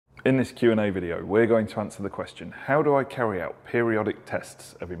In this Q&A video, we're going to answer the question, how do I carry out periodic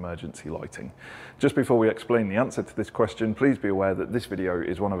tests of emergency lighting? Just before we explain the answer to this question, please be aware that this video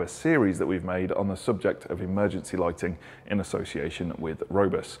is one of a series that we've made on the subject of emergency lighting in association with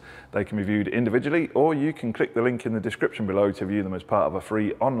Robus. They can be viewed individually, or you can click the link in the description below to view them as part of a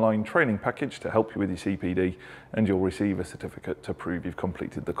free online training package to help you with your CPD, and you'll receive a certificate to prove you've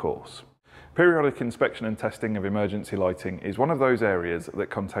completed the course. Periodic inspection and testing of emergency lighting is one of those areas that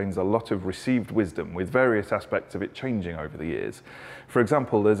contains a lot of received wisdom, with various aspects of it changing over the years. For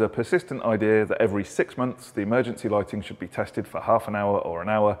example, there's a persistent idea that every 6 months the emergency lighting should be tested for half an hour or an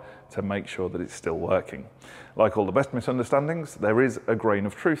hour to make sure that it's still working. Like all the best misunderstandings, there is a grain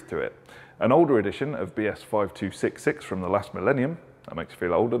of truth to it. An older edition of BS 5266 from the last millennium, that makes you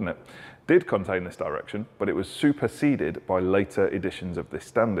feel old, doesn't it, did contain this direction, but it was superseded by later editions of this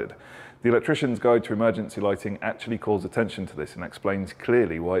standard. The Electrician's Guide to Emergency Lighting actually calls attention to this and explains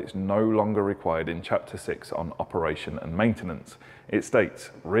clearly why it's no longer required in Chapter 6 on operation and maintenance. It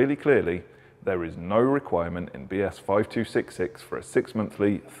states really clearly, there is no requirement in BS 5266 for a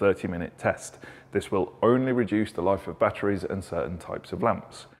 6-monthly 30-minute test. This will only reduce the life of batteries and certain types of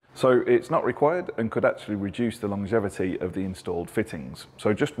lamps. So it's not required and could actually reduce the longevity of the installed fittings.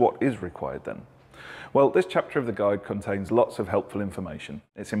 So just what is required then? Well, this chapter of the guide contains lots of helpful information.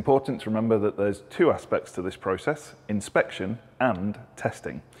 It's important to remember that there's two aspects to this process: inspection and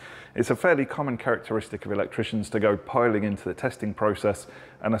testing. It's a fairly common characteristic of electricians to go piling into the testing process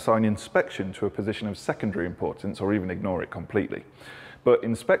and assign inspection to a position of secondary importance, or even ignore it completely. But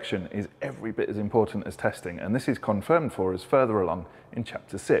inspection is every bit as important as testing, and this is confirmed for us further along in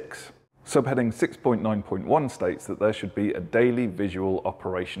Chapter 6. Subheading 6.9.1 states that there should be a daily visual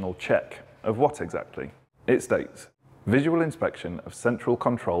operational check. Of what exactly? It states, visual inspection of central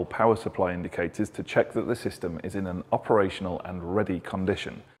control power supply indicators to check that the system is in an operational and ready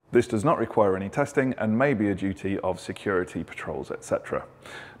condition. This does not require any testing and may be a duty of security patrols, etc.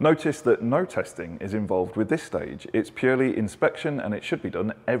 Notice that no testing is involved with this stage. It's purely inspection, and it should be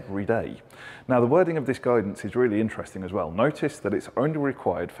done every day. Now, the wording of this guidance is really interesting as well. Notice that it's only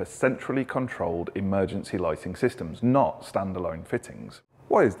required for centrally controlled emergency lighting systems, not standalone fittings.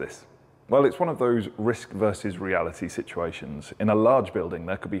 Why is this? Well, it's one of those risk versus reality situations. In a large building,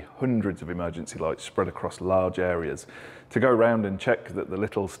 there could be hundreds of emergency lights spread across large areas. To go around and check that the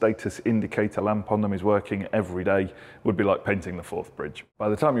little status indicator lamp on them is working every day would be like painting the Forth Bridge. By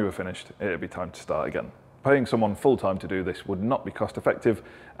the time you were finished, it'd be time to start again. Paying someone full-time to do this would not be cost-effective,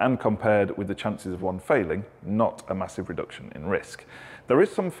 and compared with the chances of one failing, not a massive reduction in risk. There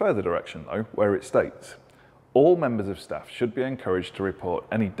is some further direction, though, where it states, all members of staff should be encouraged to report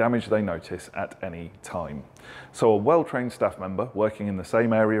any damage they notice at any time. So a well-trained staff member working in the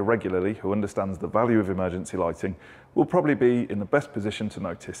same area regularly, who understands the value of emergency lighting, will probably be in the best position to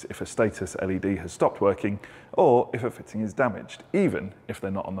notice if a status LED has stopped working or if a fitting is damaged, even if they're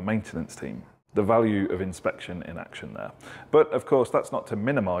not on the maintenance team. The value of inspection in action there. But of course, that's not to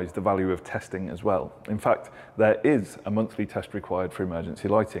minimise the value of testing as well. In fact, there is a monthly test required for emergency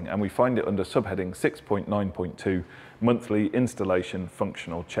lighting, and we find it under subheading 6.9.2, monthly installation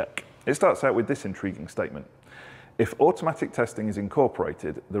functional check. It starts out with this intriguing statement. If automatic testing is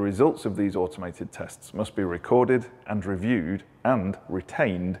incorporated, the results of these automated tests must be recorded and reviewed and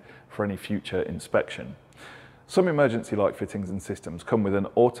retained for any future inspection. Some emergency light fittings and systems come with an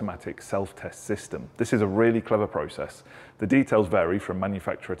automatic self-test system. This is a really clever process. The details vary from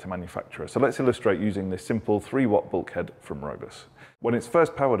manufacturer to manufacturer, so let's illustrate using this simple 3-watt bulkhead from Robus. When it's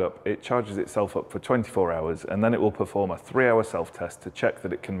first powered up, it charges itself up for 24 hours, and then it will perform a 3-hour self-test to check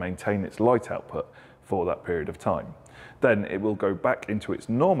that it can maintain its light output for that period of time. Then it will go back into its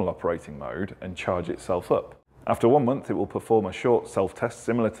normal operating mode and charge itself up. After 1 month, it will perform a short self-test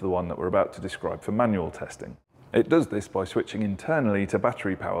similar to the one that we're about to describe for manual testing. It does this by switching internally to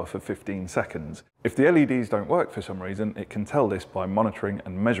battery power for 15 seconds. If the LEDs don't work for some reason, it can tell this by monitoring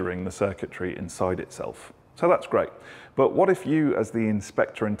and measuring the circuitry inside itself. So that's great. But what if you, as the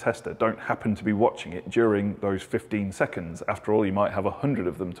inspector and tester, don't happen to be watching it during those 15 seconds? After all, you might have 100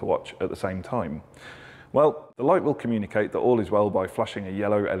 of them to watch at the same time. Well, the light will communicate that all is well by flashing a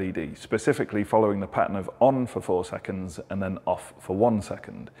yellow LED, specifically following the pattern of on for 4 seconds and then off for 1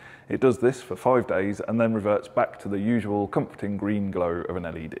 second. It does this for 5 days and then reverts back to the usual comforting green glow of an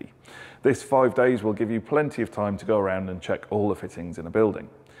LED. This 5 days will give you plenty of time to go around and check all the fittings in a building.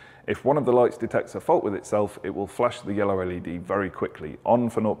 If one of the lights detects a fault with itself, it will flash the yellow LED very quickly, on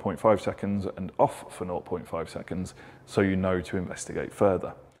for 0.5 seconds and off for 0.5 seconds, so you know to investigate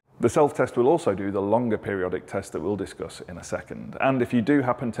further. The self-test will also do the longer periodic test that we'll discuss in a second. And if you do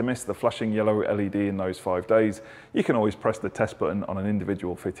happen to miss the flashing yellow LED in those 5 days, you can always press the test button on an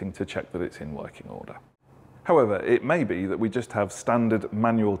individual fitting to check that it's in working order. However, it may be that we just have standard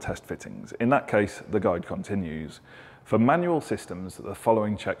manual test fittings. In that case, the guide continues. For manual systems, the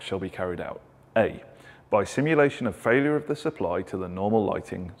following checks shall be carried out. A. By simulation of failure of the supply to the normal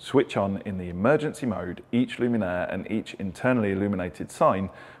lighting, switch on in the emergency mode each luminaire and each internally illuminated sign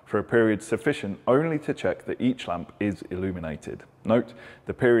for a period sufficient only to check that each lamp is illuminated. Note,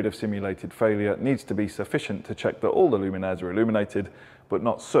 the period of simulated failure needs to be sufficient to check that all the luminaires are illuminated, but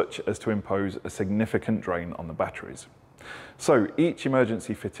not such as to impose a significant drain on the batteries. So each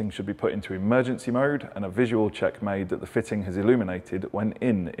emergency fitting should be put into emergency mode and a visual check made that the fitting has illuminated when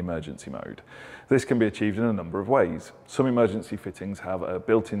in emergency mode. This can be achieved in a number of ways. Some emergency fittings have a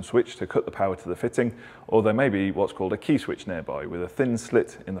built-in switch to cut the power to the fitting, or there may be what's called a key switch nearby with a thin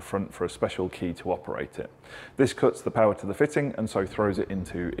slit in the front for a special key to operate it. This cuts the power to the fitting and so throws it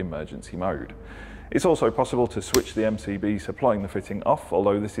into emergency mode. It's also possible to switch the MCB supplying the fitting off,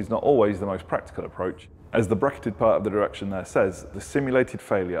 although this is not always the most practical approach. As the bracketed part of the direction there says, the simulated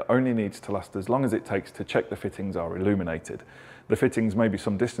failure only needs to last as long as it takes to check the fittings are illuminated. The fittings may be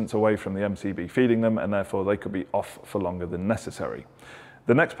some distance away from the MCB feeding them, and therefore they could be off for longer than necessary.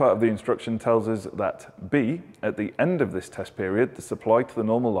 The next part of the instruction tells us that B, at the end of this test period, the supply to the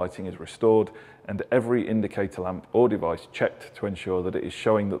normal lighting is restored and every indicator lamp or device checked to ensure that it is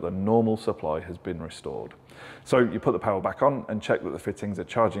showing that the normal supply has been restored. So you put the power back on and check that the fittings are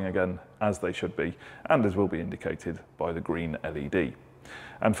charging again as they should be, and as will be indicated by the green LED.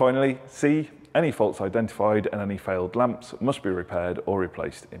 And finally, C, any faults identified and any failed lamps must be repaired or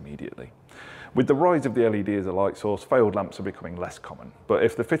replaced immediately. With the rise of the LED as a light source, failed lamps are becoming less common, but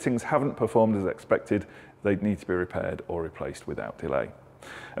if the fittings haven't performed as expected, they'd need to be repaired or replaced without delay.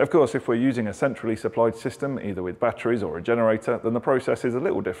 Of course, if we're using a centrally supplied system, either with batteries or a generator, then the process is a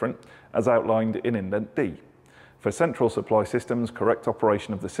little different, as outlined in indent D. For central supply systems, correct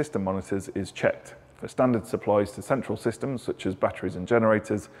operation of the system monitors is checked. For standard supplies to central systems, such as batteries and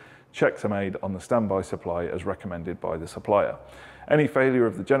generators, checks are made on the standby supply as recommended by the supplier. Any failure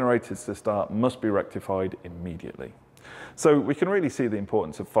of the generators to start must be rectified immediately. So we can really see the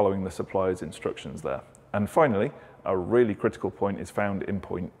importance of following the supplier's instructions there. And finally, a really critical point is found in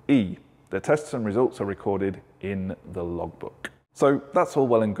point E. The tests and results are recorded in the logbook. So that's all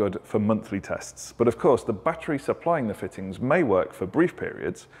well and good for monthly tests, but of course the battery supplying the fittings may work for brief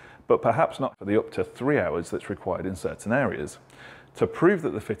periods, but perhaps not for the up to 3 hours that's required in certain areas. To prove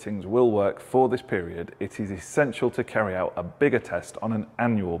that the fittings will work for this period, it is essential to carry out a bigger test on an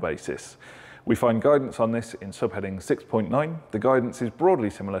annual basis. We find guidance on this in subheading 6.9. The guidance is broadly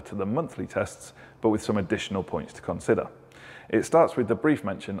similar to the monthly tests, but with some additional points to consider. It starts with the brief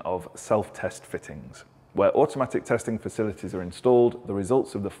mention of self-test fittings. Where automatic testing facilities are installed, the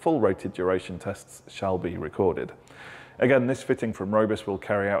results of the full rated duration tests shall be recorded. Again, this fitting from Robus will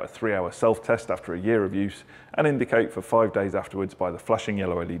carry out a 3-hour self-test after a year of use and indicate for 5 days afterwards by the flashing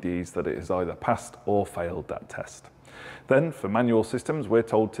yellow LEDs that it has either passed or failed that test. Then, for manual systems, we're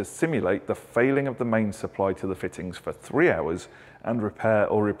told to simulate the failing of the main supply to the fittings for 3 hours and repair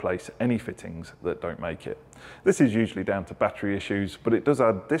or replace any fittings that don't make it. This is usually down to battery issues, but it does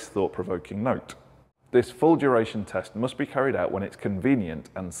add this thought-provoking note. This full duration test must be carried out when it's convenient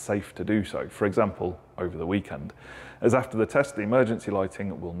and safe to do so, for example, over the weekend, as after the test the emergency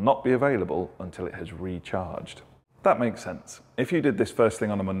lighting will not be available until it has recharged. That makes sense. If you did this first thing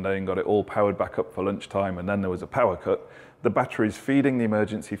on a Monday and got it all powered back up for lunchtime and then there was a power cut, the batteries feeding the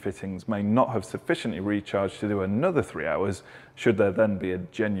emergency fittings may not have sufficiently recharged to do another 3 hours, should there then be a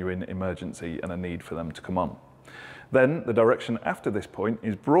genuine emergency and a need for them to come on. Then the direction after this point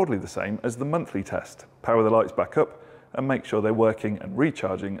is broadly the same as the monthly test. Power the lights back up and make sure they're working and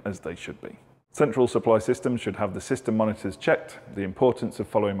recharging as they should be. Central supply systems should have the system monitors checked, the importance of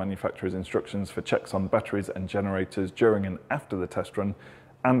following manufacturer's instructions for checks on batteries and generators during and after the test run,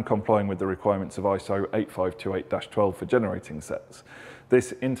 and complying with the requirements of ISO 8528-12 for generating sets.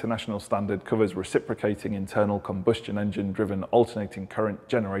 This international standard covers reciprocating internal combustion engine driven alternating current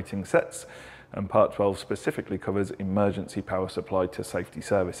generating sets, and Part 12 specifically covers emergency power supply to safety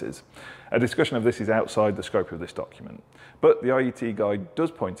services. A discussion of this is outside the scope of this document, but the IET guide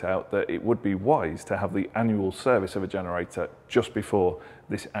does point out that it would be wise to have the annual service of a generator just before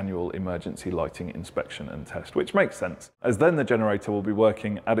this annual emergency lighting inspection and test, which makes sense, as then the generator will be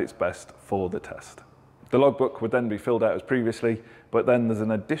working at its best for the test. The logbook would then be filled out as previously, but then there's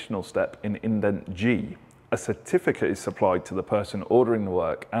an additional step in indent G. A certificate is supplied to the person ordering the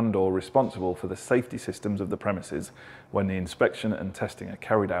work and/or responsible for the safety systems of the premises when the inspection and testing are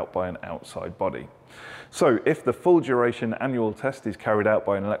carried out by an outside body. So if the full duration annual test is carried out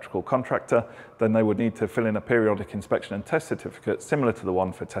by an electrical contractor, then they would need to fill in a periodic inspection and test certificate similar to the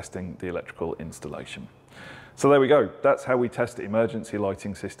one for testing the electrical installation. So there we go, that's how we test emergency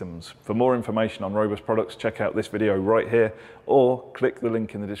lighting systems. For more information on Robus products, check out this video right here, or click the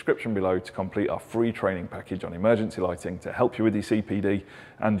link in the description below to complete our free training package on emergency lighting to help you with your CPD,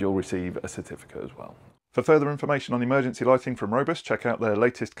 and you'll receive a certificate as well. For further information on emergency lighting from Robus, check out their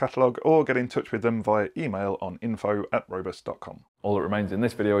latest catalogue or get in touch with them via email on info@robus.com. All that remains in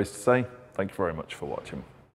this video is to say thank you very much for watching.